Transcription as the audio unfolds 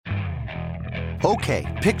Okay,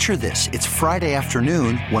 picture this. It's Friday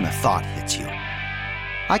afternoon when a thought hits you.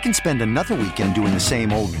 I can spend another weekend doing the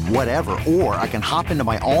same old whatever, or I can hop into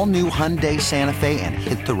my all-new Hyundai Santa Fe and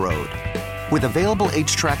hit the road. With available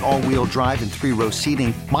H-Track all-wheel drive and 3-row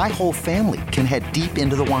seating, my whole family can head deep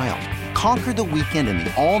into the wild. Conquer the weekend in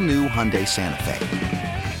the all-new Hyundai Santa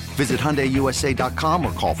Fe. Visit HyundaiUSA.com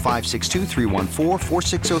or call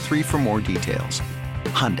 562-314-4603 for more details.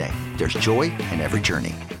 Hyundai, there's joy in every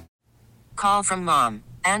journey. Call from mom.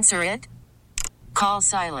 Answer it. Call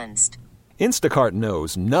silenced. Instacart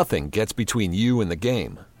knows nothing gets between you and the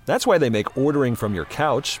game. That's why they make ordering from your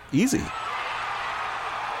couch easy.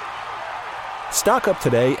 Stock up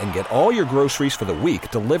today and get all your groceries for the week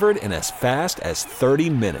delivered in as fast as 30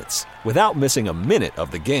 minutes without missing a minute of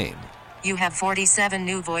the game. You have 47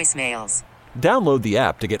 new voicemails. Download the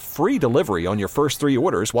app to get free delivery on your first 3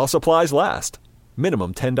 orders while supplies last.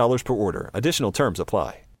 Minimum $10 per order. Additional terms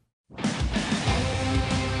apply.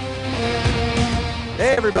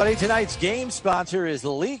 Hey, everybody. Tonight's game sponsor is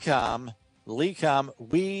LECOM. LECOM,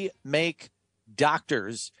 we make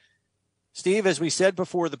doctors. Steve, as we said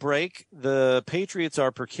before the break, the Patriots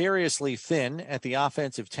are precariously thin at the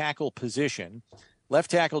offensive tackle position. Left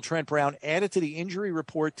tackle Trent Brown added to the injury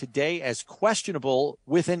report today as questionable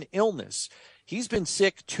with an illness. He's been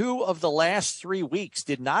sick 2 of the last 3 weeks,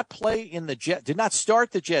 did not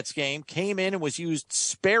start the Jets game, came in and was used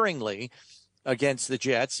sparingly against the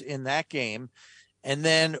Jets in that game. And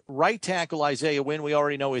then right tackle Isaiah Wynn, we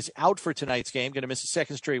already know, is out for tonight's game, going to miss a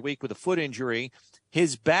second straight week with a foot injury.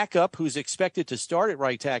 His backup, who's expected to start at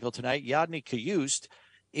right tackle tonight, Yadni Kayust,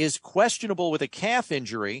 is questionable with a calf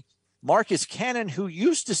injury. Marcus Cannon, who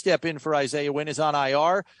used to step in for Isaiah Wynn, is on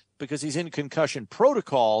IR because he's in concussion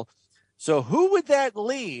protocol. So who would that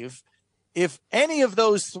leave if any of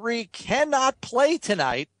those 3 cannot play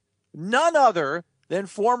tonight? None other than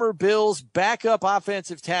former Bills backup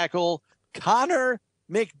offensive tackle Connor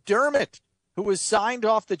McDermott, who was signed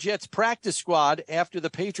off the Jets practice squad after the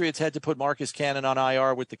Patriots had to put Marcus Cannon on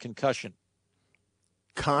IR with the concussion.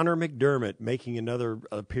 Connor McDermott making another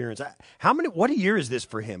appearance. What a year is this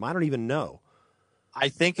for him? I don't even know. I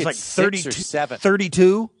think it's like 6 or 7.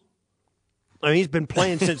 32? I mean, he's been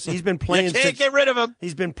playing since you can't get rid of him.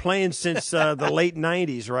 He's been playing since the late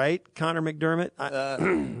 90s, right? Connor McDermott. I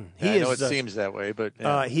know it seems that way,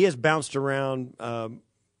 but he has bounced around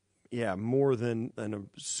more than a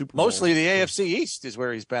Super Bowl. Mostly the AFC East is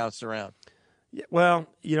where he's bounced around. Yeah, well,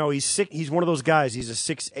 he's sick. He's one of those guys. He's a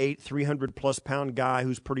 6'8", 300-plus pound guy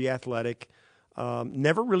who's pretty athletic.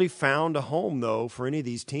 Never really found a home, though, for any of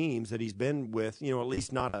these teams that he's been with. At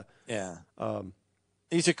least not a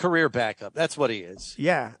he's a career backup. That's what he is.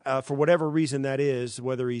 Yeah, for whatever reason that is,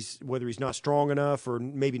 whether he's not strong enough or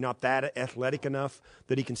maybe not that athletic enough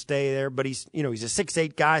that he can stay there. But he's a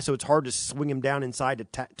 6'8" guy, so it's hard to swing him down inside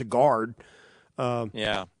to guard.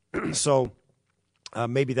 So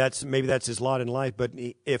maybe that's his lot in life. But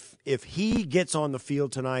if he gets on the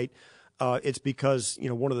field tonight, it's because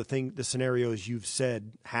one of the scenarios you've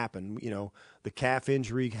said happen. The calf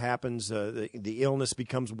injury happens, the illness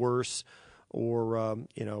becomes worse. Or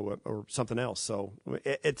something else. So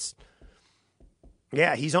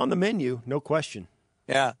he's on the menu, no question.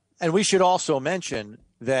 Yeah, and we should also mention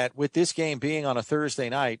that with this game being on a Thursday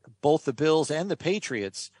night, both the Bills and the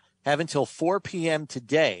Patriots have until 4 p.m.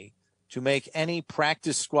 today to make any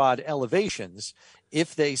practice squad elevations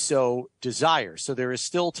if they so desire. So there is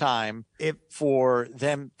still time for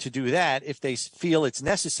them to do that if they feel it's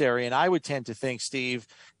necessary. And I would tend to think, Steve,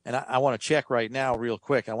 and I want to check right now real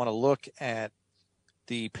quick. I want to look at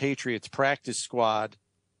the Patriots practice squad,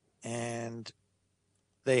 and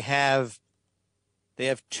they have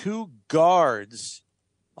 2 guards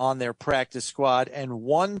on their practice squad and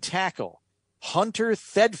 1 tackle. Hunter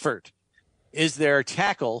Thedford is their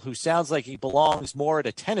tackle, who sounds like he belongs more at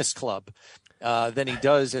a tennis club than he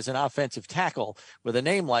does as an offensive tackle with a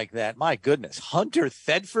name like that. My goodness. Hunter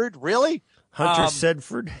Thedford? Really? Hunter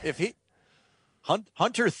Thedford?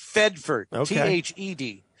 Hunter Thedford, okay.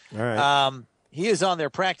 Thed. All right. He is on their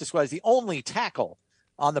practice squad. He's the only tackle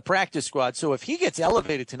on the practice squad. So if he gets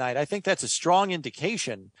elevated tonight, I think that's a strong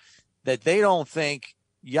indication that they don't think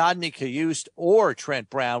Yadni Kayust or Trent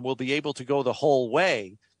Brown will be able to go the whole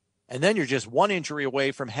way. And then you're just 1 injury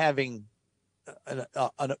away from having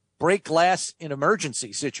a break glass in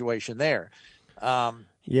emergency situation there.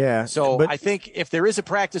 So I think if there is a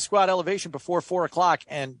practice squad elevation before 4 o'clock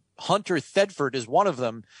and Hunter Thedford is one of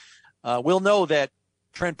them, we'll know that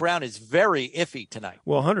Trent Brown is very iffy tonight.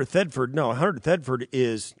 Well, Hunter Thedford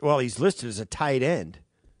is, he's listed as a tight end.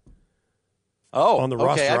 on the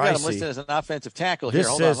roster. Okay, I've got him see. listed as an offensive tackle This here.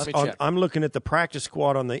 Hold says, on, let me check. I'm looking at the practice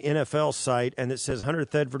squad on the NFL site, and it says Hunter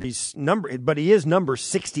Thedford. Number, but he is number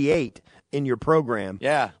 68 in your program.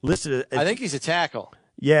 Yeah, listed. I think he's a tackle.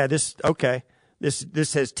 Yeah, this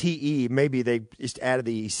says TE. Maybe they just added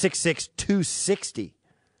the 6'6", 260.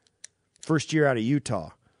 First year out of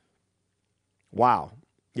Utah. Wow.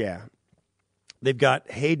 Yeah. They've got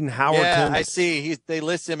Hayden Howerton. Yeah, I see. They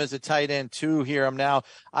list him as a tight end too here.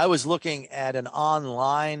 I was looking at an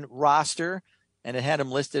online roster, and it had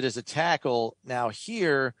him listed as a tackle. Now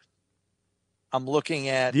here, I'm looking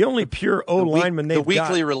at the only pure O lineman they've got. The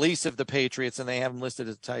weekly release of the Patriots, and they have him listed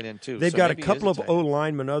as a tight end too. They've got a couple of O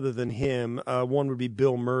linemen other than him. One would be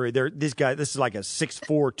Bill Murray. This is like a 6'4",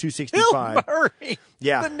 265. Bill Murray.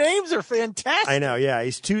 Yeah, the names are fantastic. I know. Yeah,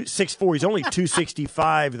 he's 6'4". He's only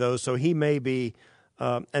 265 though, so he may be.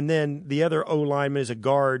 And then the other O lineman is a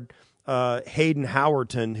guard, Hayden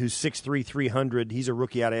Howerton, who's 6'3", 300. He's a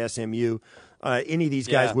rookie out of SMU. Any of these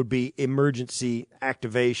guys would be emergency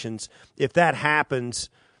activations. If that happens,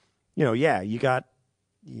 you're going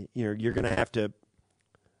to have to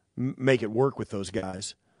make it work with those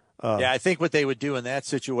guys. I think what they would do in that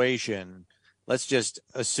situation, let's just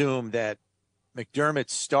assume that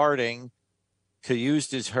McDermott's starting,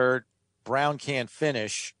 Cayused is hurt, Brown can't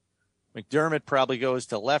finish. McDermott probably goes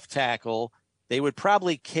to left tackle. They would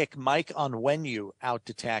probably kick Mike Onwenu out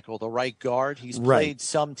to tackle, the right guard. He's played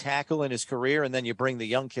some tackle in his career, and then you bring the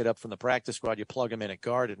young kid up from the practice squad. You plug him in at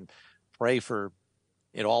guard and pray for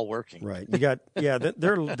it all working. Right. You got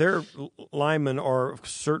their linemen are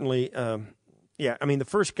certainly the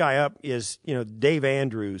first guy up is Dave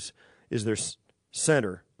Andrews is their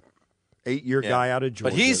center, 8-year guy out of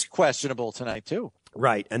Georgia. But he's questionable tonight too.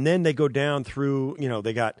 Right, and then they go down through.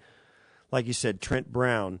 They got, like you said, Trent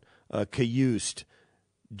Brown, Cayused,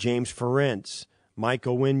 James Ferentz, Mike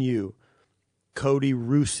Onwenu, Cody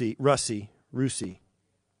Russi,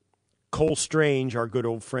 Cole Strange, our good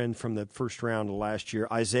old friend from the first round of last year,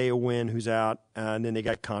 Isaiah Wynn, who's out, and then they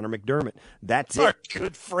got Connor McDermott. That's our it.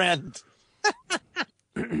 Good friend.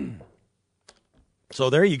 So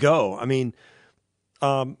there you go. I mean,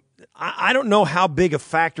 I don't know how big a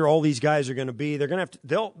factor all these guys are going to be. They're going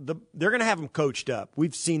to have them coached up.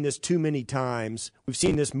 We've seen this too many times. We've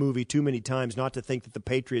seen this movie too many times not to think that the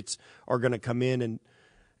Patriots are going to come in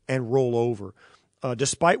and roll over.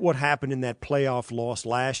 Despite what happened in that playoff loss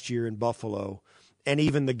last year in Buffalo and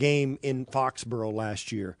even the game in Foxborough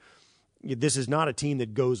last year, this is not a team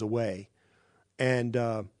that goes away. And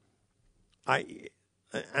I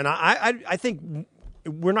think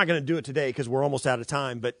we're not going to do it today because we're almost out of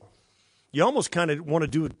time, but you almost kind of want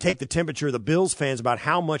to take the temperature of the Bills fans about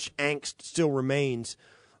how much angst still remains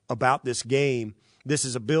about this game. This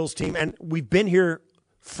is a Bills team, and we've been here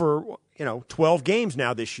for 12 games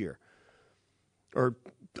now this year, or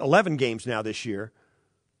 11 games now this year.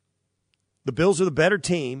 The Bills are the better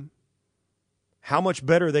team. How much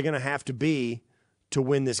better are they going to have to be to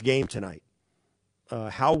win this game tonight?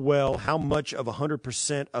 How much of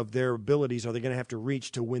 100% of their abilities are they going to have to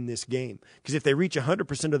reach to win this game? Because if they reach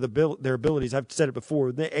 100% of their abilities, I've said it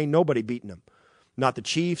before, there ain't nobody beating them. Not the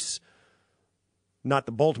Chiefs, not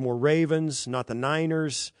the Baltimore Ravens, not the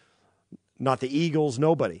Niners, not the Eagles,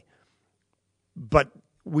 nobody. But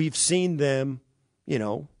we've seen them,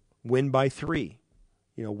 win by 3,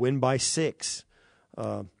 win by 6.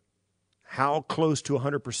 How close to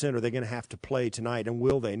 100% are they going to have to play tonight, and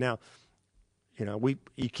will they? Now,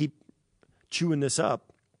 you keep chewing this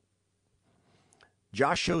up.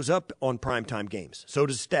 Josh shows up on primetime games. So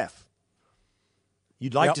does Steph.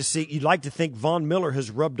 You'd like to think Von Miller has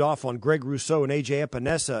rubbed off on Greg Rousseau and AJ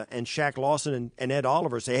Epinesa and Shaq Lawson and Ed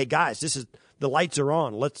Oliver. Say, hey guys, the lights are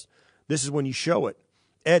on. This is when you show it.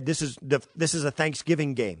 Ed, this is a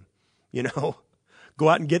Thanksgiving game. Go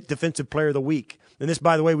out and get Defensive Player of the Week. And this,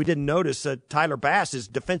 by the way, we didn't notice. Tyler Bass is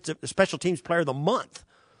Special Teams Player of the Month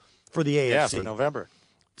for the AFC. Yeah, for November.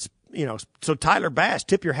 So Tyler Bass,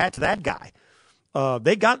 tip your hat to that guy.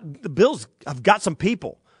 The Bills have got some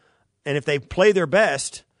people, and if they play their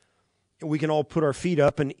best, we can all put our feet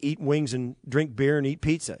up and eat wings and drink beer and eat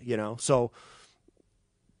pizza. So,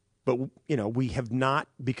 but we have not,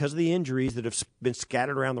 because of the injuries that have been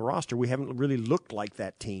scattered around the roster, we haven't really looked like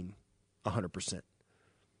that team 100%.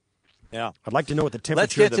 Yeah, I'd like to know what the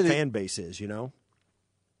temperature of the fan base is.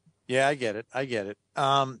 Yeah, I get it.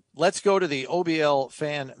 Let's go to the OBL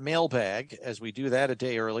fan mailbag as we do that a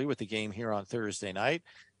day early with the game here on Thursday night.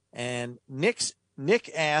 And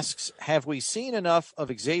Nick asks, have we seen enough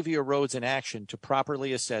of Xavier Rhodes in action to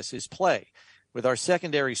properly assess his play? With our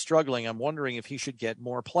secondary struggling, I'm wondering if he should get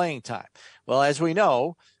more playing time. Well, as we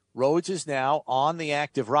know, Rhodes is now on the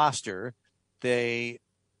active roster. they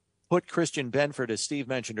put Christian Benford, as Steve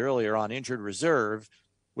mentioned earlier, on injured reserve,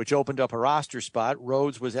 which opened up a roster spot.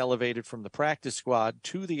 Rhodes was elevated from the practice squad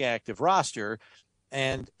to the active roster,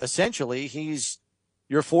 and essentially he's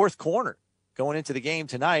your fourth corner going into the game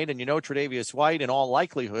tonight. And Tre'Davious White, in all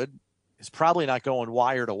likelihood, is probably not going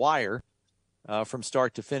wire to wire from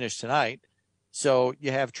start to finish tonight. So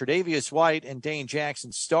you have Tre'Davious White and Dane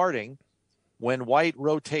Jackson starting. When White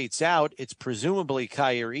rotates out, it's presumably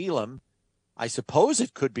Kaiir Elam. I suppose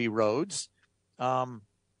it could be Rhodes.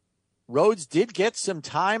 Rhodes did get some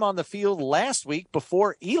time on the field last week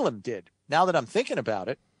before Elam did, now that I'm thinking about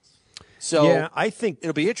it. So yeah, I think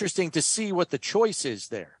it'll be interesting to see what the choice is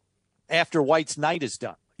there after White's night is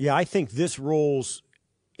done. Yeah, I think this rolls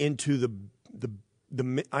into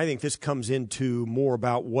I think this comes into more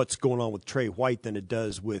about what's going on with Trey White than it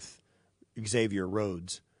does with Xavier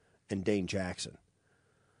Rhodes and Dane Jackson.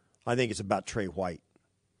 I think it's about Trey White.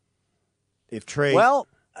 If Trey, well,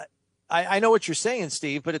 I know what you're saying,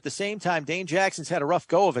 Steve, but at the same time, Dane Jackson's had a rough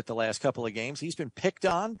go of it the last couple of games. He's been picked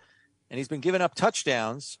on, and he's been giving up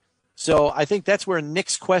touchdowns. So I think that's where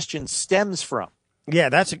Nick's question stems from. Yeah,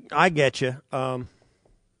 I get you.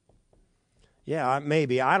 Yeah,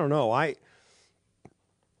 maybe. I don't know.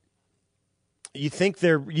 You think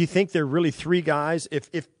they're really three guys?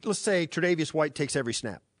 If let's say Tre'Davious White takes every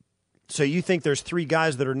snap, so you think there's three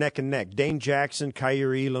guys that are neck and neck: Dane Jackson,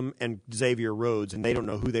 Kaiir Elam, and Xavier Rhodes, and they don't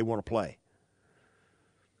know who they want to play.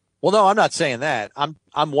 Well, no, I'm not saying that.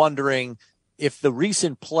 I'm wondering if the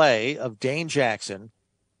recent play of Dane Jackson.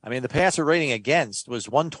 I mean, the passer rating against was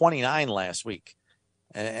 129 last week,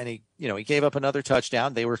 and he gave up another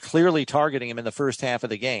touchdown. They were clearly targeting him in the first half of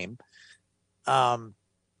the game.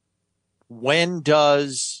 When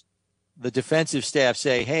does the defensive staff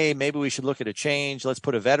say, hey, maybe we should look at a change? Let's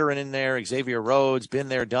put a veteran in there. Xavier Rhodes, been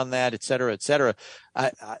there, done that, et cetera, et cetera.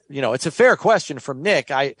 It's a fair question from Nick.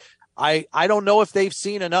 I don't know if they've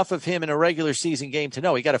seen enough of him in a regular season game to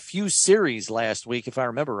know. He got a few series last week, if I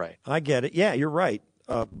remember right. I get it. Yeah, you're right.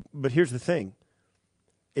 But here's the thing.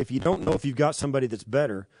 If you don't know if you've got somebody that's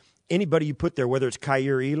better, anybody you put there, whether it's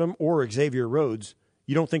Kaiir Elam or Xavier Rhodes,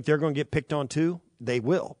 you don't think they're going to get picked on too? They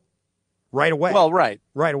will. Right away. Well, right.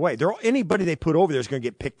 Right away. Anybody they put over there is going to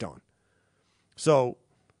get picked on. So,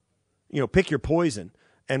 pick your poison.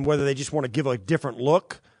 And whether they just want to give a different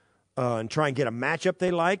look and try and get a matchup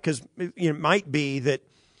they like, because it might be that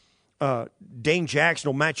Dane Jackson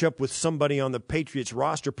will match up with somebody on the Patriots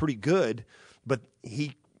roster pretty good, but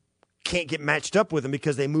he can't get matched up with him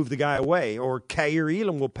because they move the guy away. Or Kaiir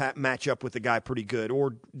Elam will match up with the guy pretty good.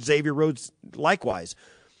 Or Xavier Rhodes likewise.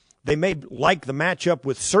 They may like the matchup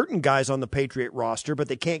with certain guys on the Patriot roster, but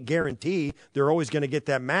they can't guarantee they're always going to get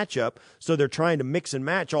that matchup. So they're trying to mix and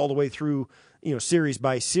match all the way through, series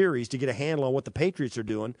by series to get a handle on what the Patriots are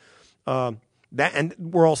doing. And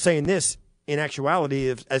we're all saying this in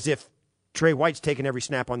actuality as if Trey White's taking every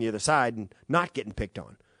snap on the other side and not getting picked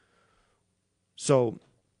on. So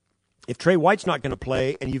if Trey White's not going to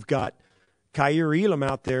play and you've got Kaiir Elam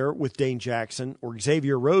out there with Dane Jackson or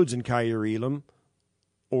Xavier Rhodes and Kaiir Elam,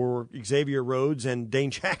 or Xavier Rhodes and Dane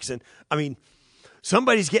Jackson, I mean,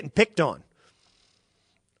 somebody's getting picked on.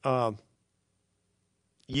 That's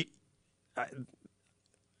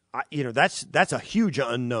a huge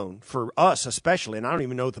unknown for us especially, and I don't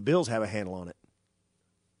even know if the Bills have a handle on it.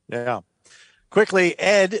 Yeah. Quickly,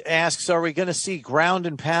 Ed asks, are we going to see ground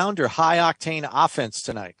and pound or high-octane offense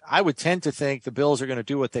tonight? I would tend to think the Bills are going to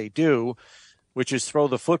do what they do, which is throw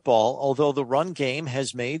the football, although the run game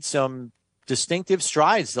has made some distinctive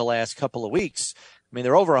strides the last couple of weeks. I mean,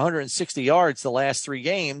 they're over 160 yards the last three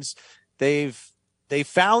games. They've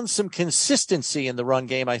found some consistency in the run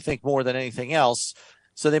game, I think, more than anything else.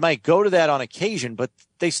 So they might go to that on occasion, but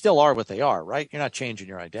they still are what they are, right? You're not changing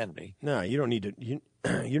your identity. No, you don't need to.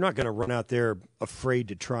 You're not going to run out there afraid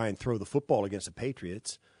to try and throw the football against the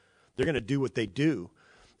Patriots. They're going to do what they do.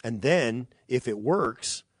 And then if it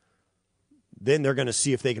works, then they're going to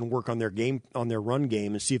see if they can work on their run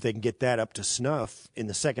game and see if they can get that up to snuff in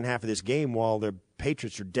the second half of this game while the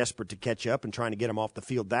Patriots are desperate to catch up and trying to get them off the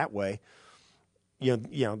field that way.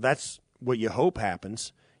 That's what you hope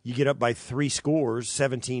happens. You get up by 3 scores,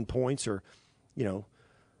 17 points or,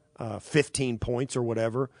 15 points or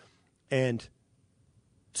whatever, and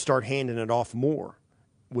start handing it off more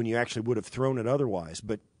when you actually would have thrown it otherwise.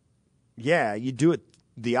 But, yeah, you do it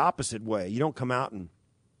the opposite way. You don't come out and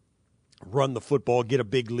run the football, get a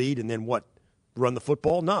big lead, and then what? Run the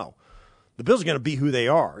football? No. The Bills are going to be who they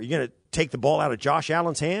are. Are you going to take the ball out of Josh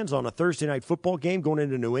Allen's hands on a Thursday night football game going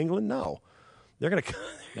into New England? No. They're going to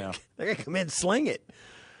come in and sling it.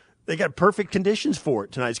 They got perfect conditions for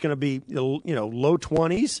it tonight. It's going to be, low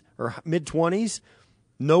 20s or mid 20s,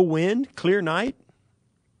 no wind, clear night.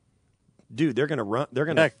 Dude, they're going to run. They're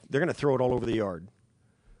going to throw it all over the yard.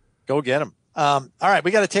 Go get them. All right,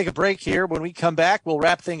 we got to take a break here. When we come back, we'll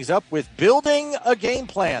wrap things up with building a game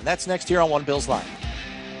plan. That's next here on One Bills Live.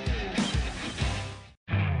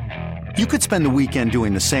 You could spend the weekend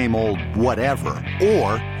doing the same old whatever,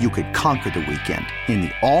 or you could conquer the weekend in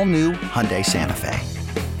the all-new Hyundai Santa Fe.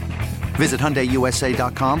 Visit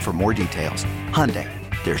HyundaiUSA.com for more details. Hyundai,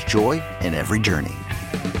 there's joy in every journey.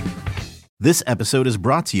 This episode is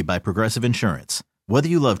brought to you by Progressive Insurance. Whether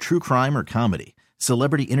you love true crime or comedy,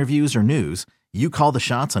 celebrity interviews or news, you call the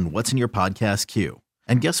shots on what's in your podcast queue.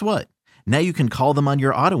 And guess what? Now you can call them on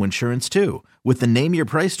your auto insurance too with the Name Your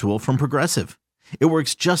Price tool from Progressive. It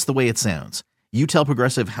works just the way it sounds. You tell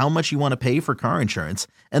Progressive how much you want to pay for car insurance,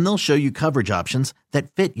 and they'll show you coverage options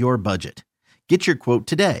that fit your budget. Get your quote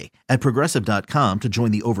today at Progressive.com to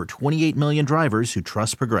join the over 28 million drivers who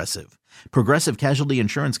trust Progressive. Progressive Casualty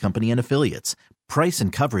Insurance Company and Affiliates. Price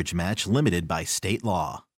and coverage match limited by state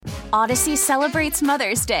law. Odyssey celebrates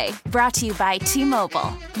Mother's Day, brought to you by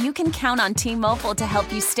T-Mobile. You can count on T-Mobile to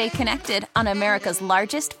help you stay connected on America's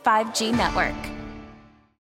largest 5G network.